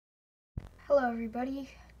Hello everybody.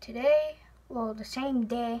 Today, well the same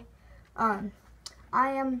day, I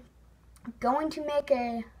am going to make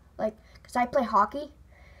a, cause I play hockey,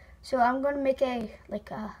 so I'm going to make a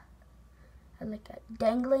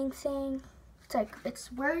dangling thing.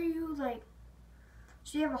 It's where you so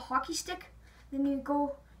you have a hockey stick, then you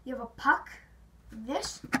have a puck, like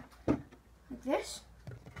this,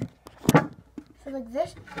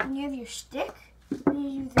 and you have your stick,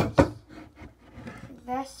 and you do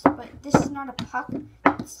this, but this is not a puck,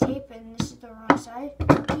 it's tape, and this is the wrong side.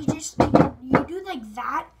 You do like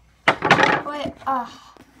that,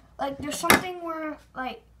 but there's something where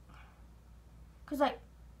cause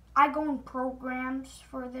I go in programs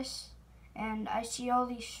for this, and I see all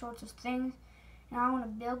these sorts of things, and I want to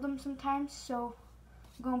build them sometimes, so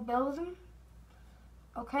I'm gonna build them.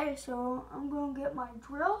 Okay, so I'm gonna get my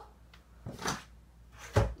drill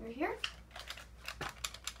right here.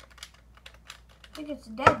 I think it's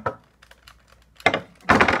dead.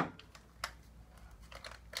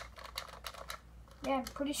 Yeah, I'm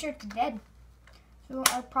pretty sure it's dead. So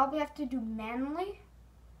I probably have to do manually,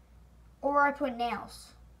 or I put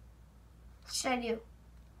nails. What should I do?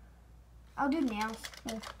 I'll do nails.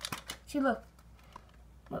 Yeah. See, look.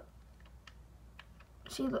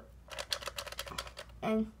 See, look.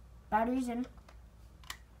 And batteries in.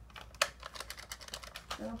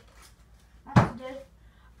 So that's dead.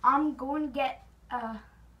 I'm going to get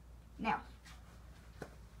nails.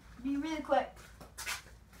 Be really quick.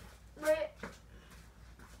 Right.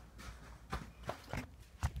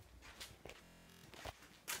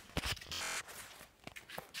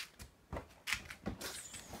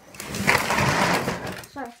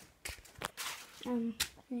 Sorry.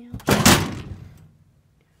 Nails.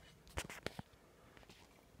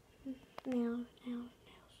 Nails.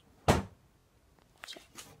 Check.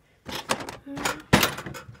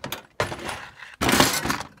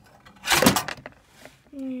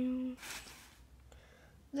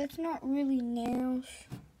 That's not really nails.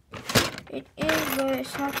 It is, but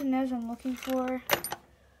it's not the nails I'm looking for.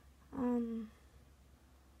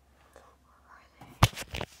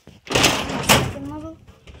 Second level.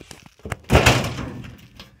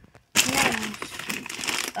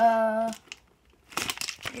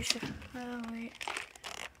 Nails. Oh wait.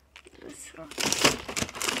 This one.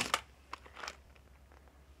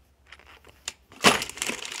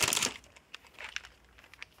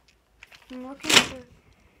 I'm looking for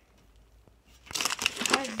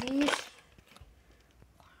these.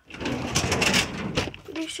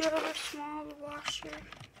 Pretty sure I have a small washer.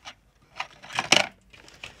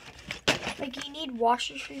 You need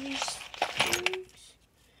washers for these things.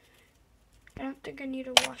 I don't think I need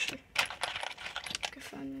a washer. I can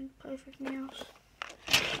find the perfect nails.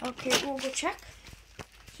 Okay, we'll go check.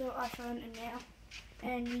 So I found a nail.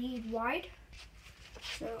 And you need wide.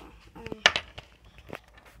 So,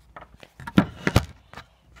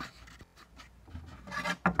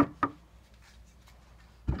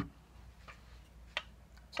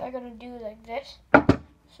 I gotta do like this.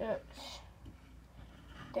 So it's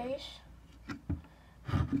this.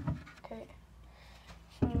 Okay.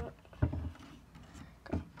 So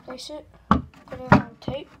gonna place it. Put it on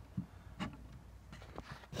tape.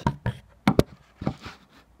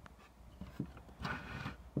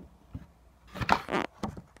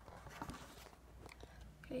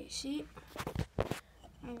 Okay, see?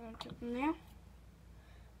 I'm gonna take them now.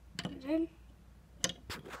 Put it in.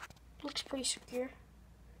 Looks pretty secure.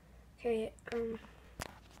 Okay,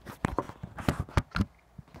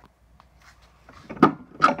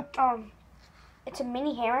 it's a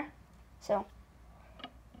mini hammer, so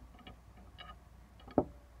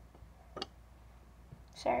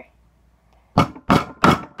sorry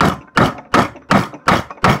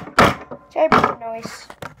about the noise.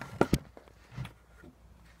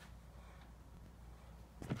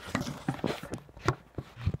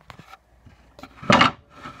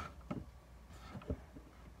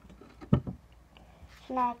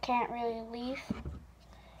 So now I can't really leave.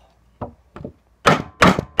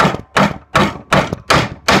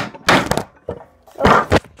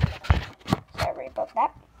 Sorry about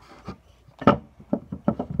that.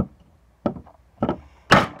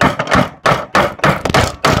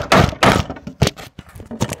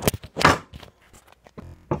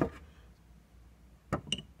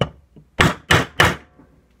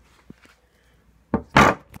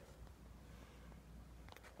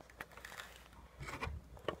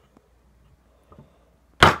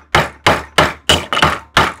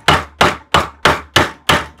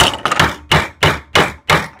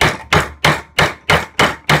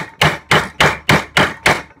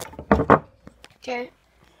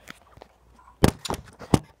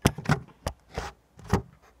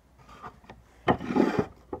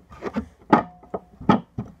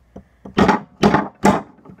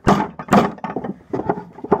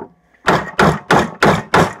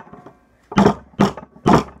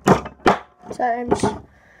 Sorry, I'm just...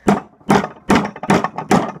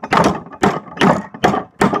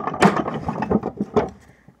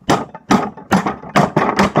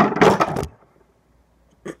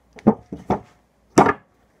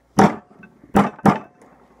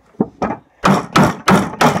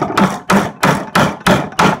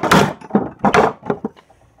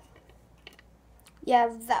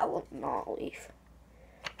 Yeah, that will not leave.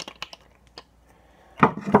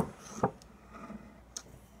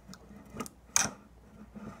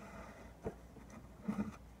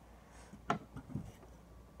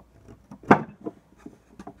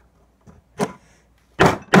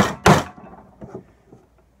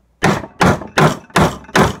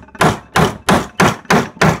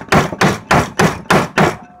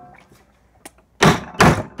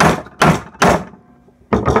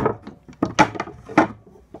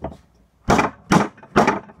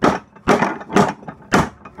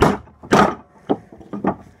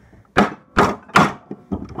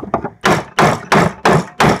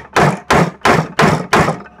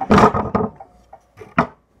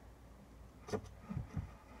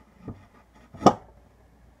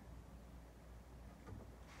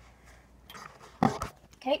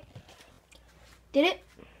 Okay, did it,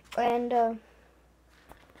 and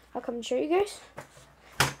I'll come and show you guys.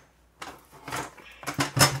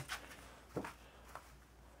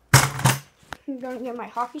 I'm gonna get my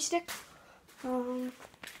hockey stick.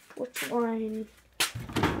 Which one?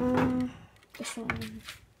 This one.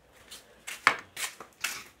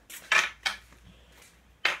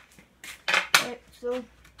 Alright, so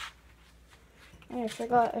I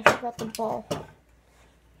forgot the ball.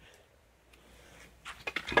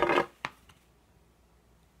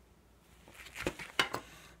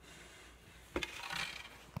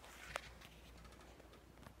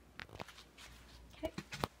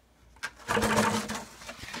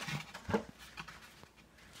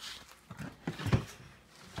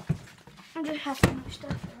 I just have to move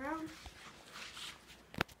stuff around.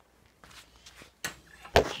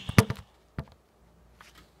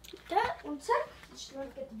 That, one sec. Just gonna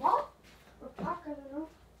get the ball. Or puck, I don't know.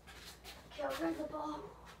 Okay, I'll grab the ball.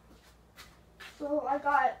 So I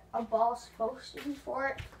got a ball supposed to be for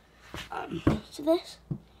it. So this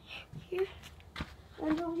here.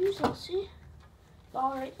 And I'll use it, see?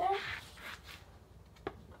 Ball right there.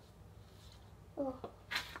 Oh.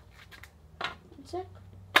 One sec.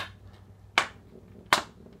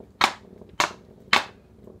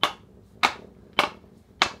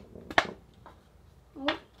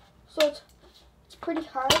 So it's pretty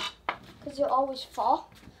hard because you'll always fall,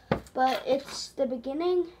 but it's the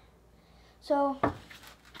beginning. So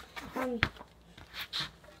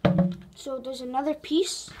so there's another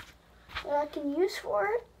piece that I can use for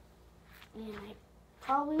it, and I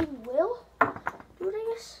probably will do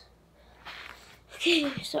this. Okay,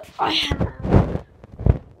 so I have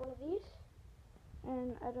one of these,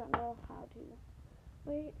 and I don't know how to.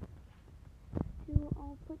 Wait,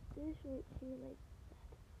 I'll put this right here like.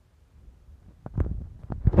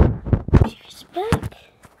 It's back.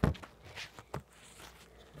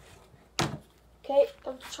 Okay,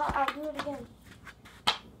 I'll do it again.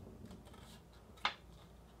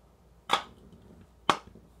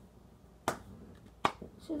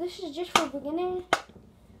 So this is just for beginning.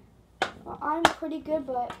 Well, I'm pretty good,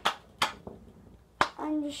 but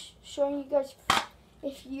I'm just showing you guys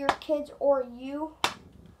if your kids or you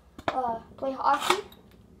play hockey,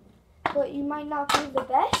 but you might not be the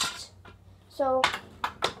best. So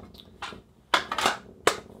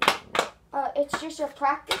it's just a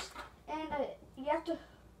practice, and you have to.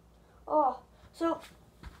 So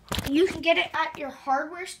you can get it at your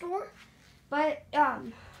hardware store, but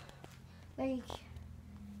like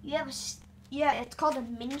you have it's called a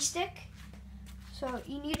mini stick. So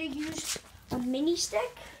you need to use a mini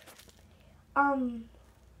stick. A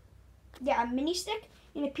mini stick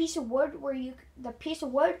and a piece of wood the piece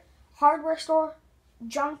of wood, hardware store,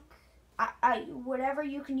 junk, whatever.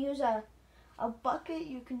 You can use a bucket.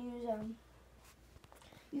 You can use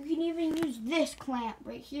you can even use this clamp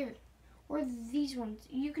right here, or these ones.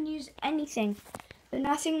 You can use anything, but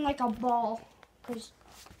nothing like a ball, because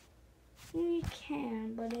you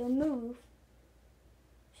can, but it'll move.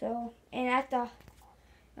 So, and at the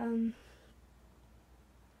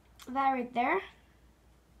that right there,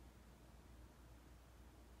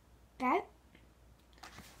 that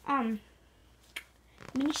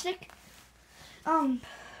mini stick,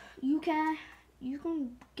 you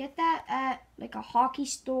can get that at like a hockey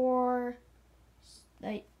store,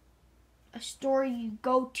 like a store you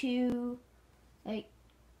go to, like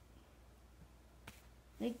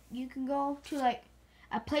you can go to like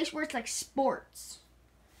a place where it's like sports.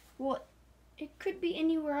 Well, it could be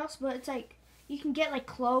anywhere else, but it's like you can get like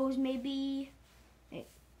clothes, maybe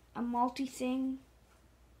a multi-thing,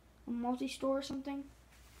 a multi-store or something.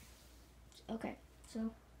 Okay,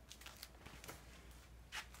 so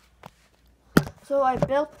I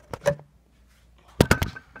built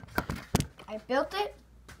it,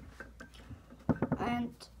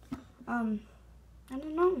 and I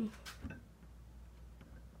don't know.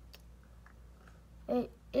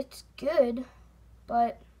 It's good,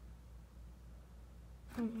 but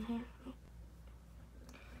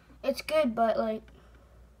like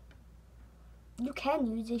you can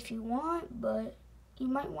use it if you want, but you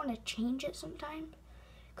might want to change it sometime,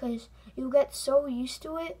 because you get so used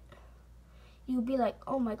to it, you'll be like,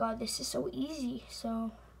 oh my god, this is so easy.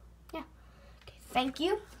 So yeah, okay, thank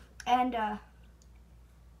you, and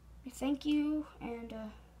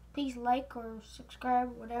please like or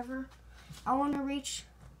subscribe, whatever. I want to reach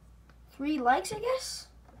 3 likes, I guess.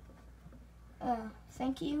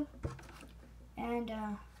 Thank you, and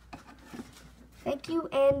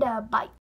bye.